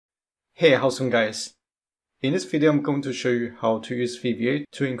Hey, how's it going, guys? In this video, I'm going to show you how to use VBA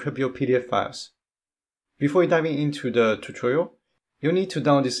to encrypt your PDF files. Before diving into the tutorial, you'll need to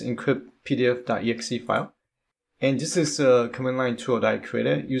download this encrypt pdf.exe file. And this is a command line tool that I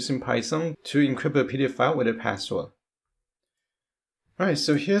created using Python to encrypt a PDF file with a password. Alright,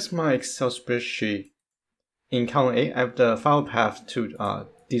 so here's my Excel spreadsheet. In column A, I have the file path to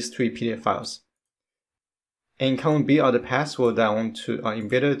these three PDF files. And in column B are the password that I want to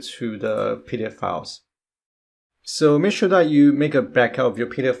embed it to the PDF files. So make sure that you make a backup of your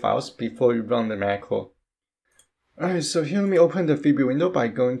PDF files before you run the macro. Alright, so here let me open the VBA window by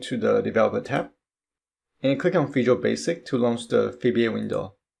going to the Developer tab and click on Visual Basic to launch the VBA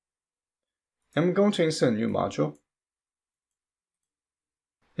window. I'm going to insert a new module.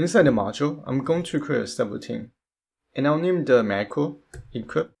 Inside the module, I'm going to create a subroutine, and I'll name the macro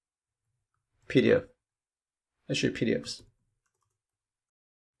encrypt PDF. Actually, PDFs.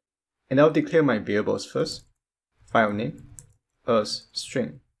 And I'll declare my variables first. File name as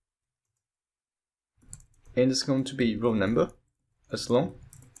string. And it's going to be row number as long,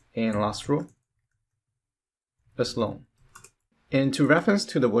 and last row as long. And to reference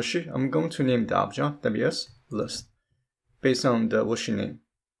to the worksheet, I'm going to name the object WS list based on the worksheet name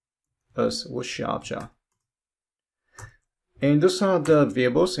as worksheet object. And those are the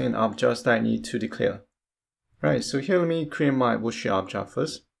variables and objects that I need to declare. Right, so here let me create my worksheet object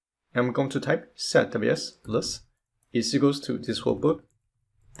first. I'm going to type set WS list is equals to this workbook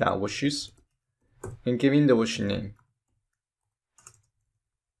dot worksheets and giving the worksheet name.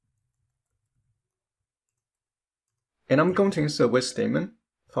 And I'm going to insert a wait statement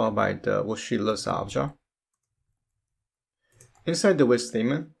followed by the worksheet list object. Inside the wait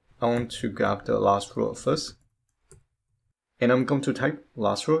statement, I want to grab the last row first. And I'm going to type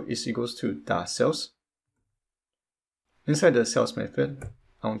last row is equals to dot cells. Inside the cells method,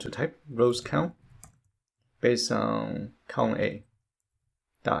 I want to type rows count based on column A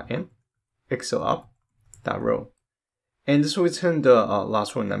dot n excel up dot row, and this will return the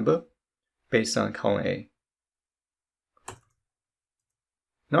last row number based on column A.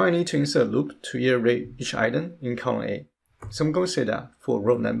 Now I need to insert a loop to iterate each item in column A. So I'm going to say that for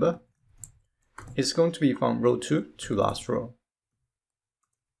row number, it's going to be from row 2 to last row.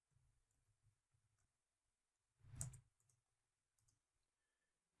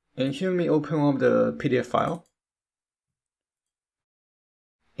 And here let me open up the PDF file.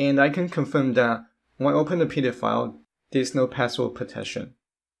 And I can confirm that when I open the PDF file, there's no password protection.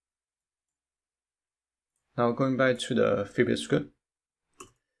 Now going back to the VBA script.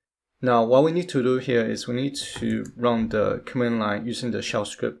 Now what we need to do here is we need to run the command line using the shell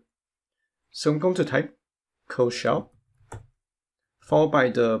script. So I'm going to type code shell followed by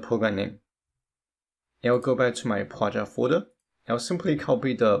the program name. And I'll go back to my project folder. I'll simply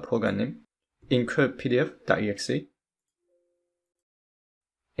copy the program name, encrypt pdf.exe,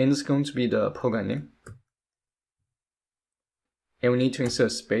 and it's going to be the program name. And we need to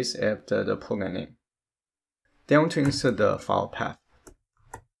insert space after the program name. Then I want to insert the file path.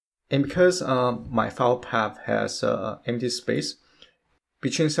 And because my file path has empty space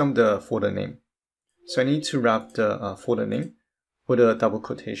between some of the folder name, so I need to wrap the folder name with a double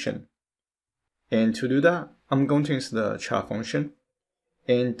quotation. And to do that, I'm going to insert the char function,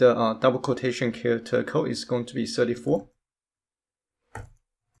 and the double quotation character code is going to be 34.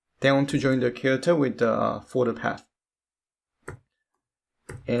 Then I want to join the character with the folder path.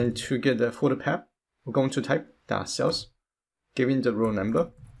 And to get the folder path, we're going to type .cells, giving the row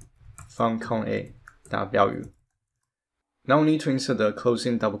number from column A .value. Now we need to insert the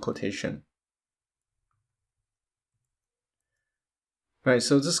closing double quotation. Right,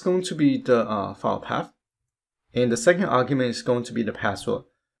 so this is going to be the file path. And the second argument is going to be the password.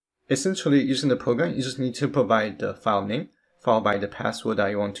 Essentially, using the program, you just need to provide the file name followed by the password that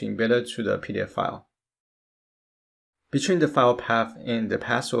you want to embed it to the PDF file. Between the file path and the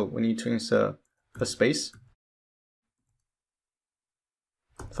password, we need to insert a space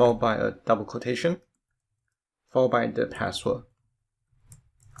followed by a double quotation followed by the password.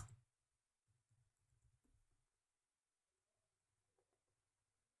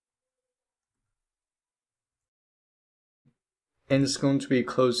 And it's going to be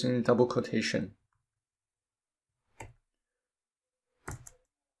closing double quotation.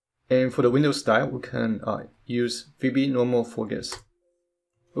 And for the window style, we can use VB normal forgets.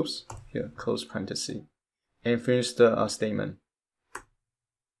 Oops, here, close parenthesis. And finish the statement.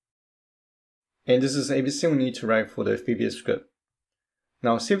 And this is everything we need to write for the VBA script.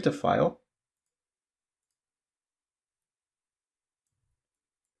 Now save the file.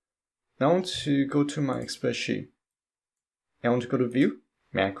 Now I want to go to my spreadsheet. I want to go to View,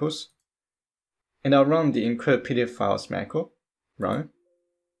 Macros, And I'll run the encrypt PDF files macro, run.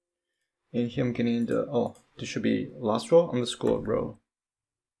 And here I'm getting this should be last row underscore row.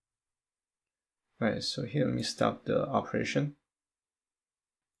 Right, so here let me stop the operation.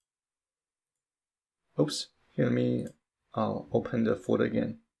 Oops, here I'll open the folder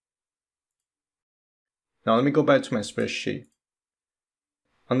again. Now let me go back to my spreadsheet.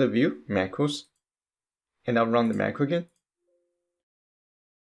 Under view, macros, and I'll run the macro again.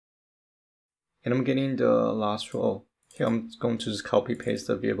 And I'm getting the last row. Here I'm going to just copy paste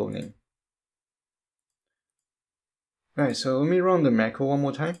the variable name. Alright, so let me run the macro one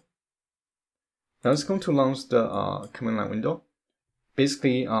more time. Now it's going to launch the command line window.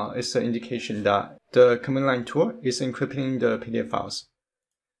 Basically, it's an indication that the command line tool is encrypting the PDF files.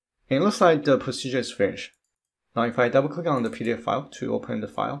 And it looks like the procedure is finished. Now if I double click on the PDF file to open the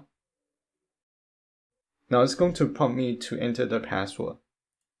file, now it's going to prompt me to enter the password.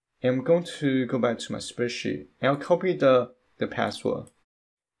 And I'm going to go back to my spreadsheet and I'll copy the password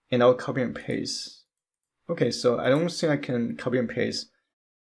and I'll copy and paste. Okay, so I don't think I can copy and paste.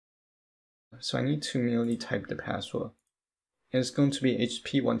 So I need to manually type the password. And it's going to be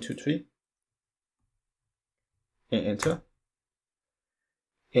HP123 and enter.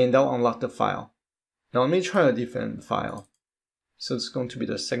 And that'll unlock the file. Now let me try a different file. So it's going to be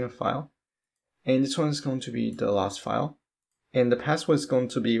the second file. And this one is going to be the last file. And the password is going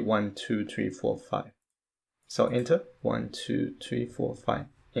to be 12345. So enter 12345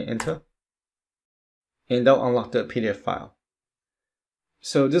 and enter. And that'll unlock the PDF file.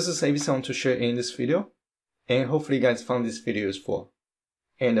 So this is everything I want to share in this video. And hopefully you guys found this video useful.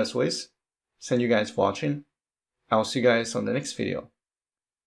 And as always, thank you guys for watching. I'll see you guys on the next video.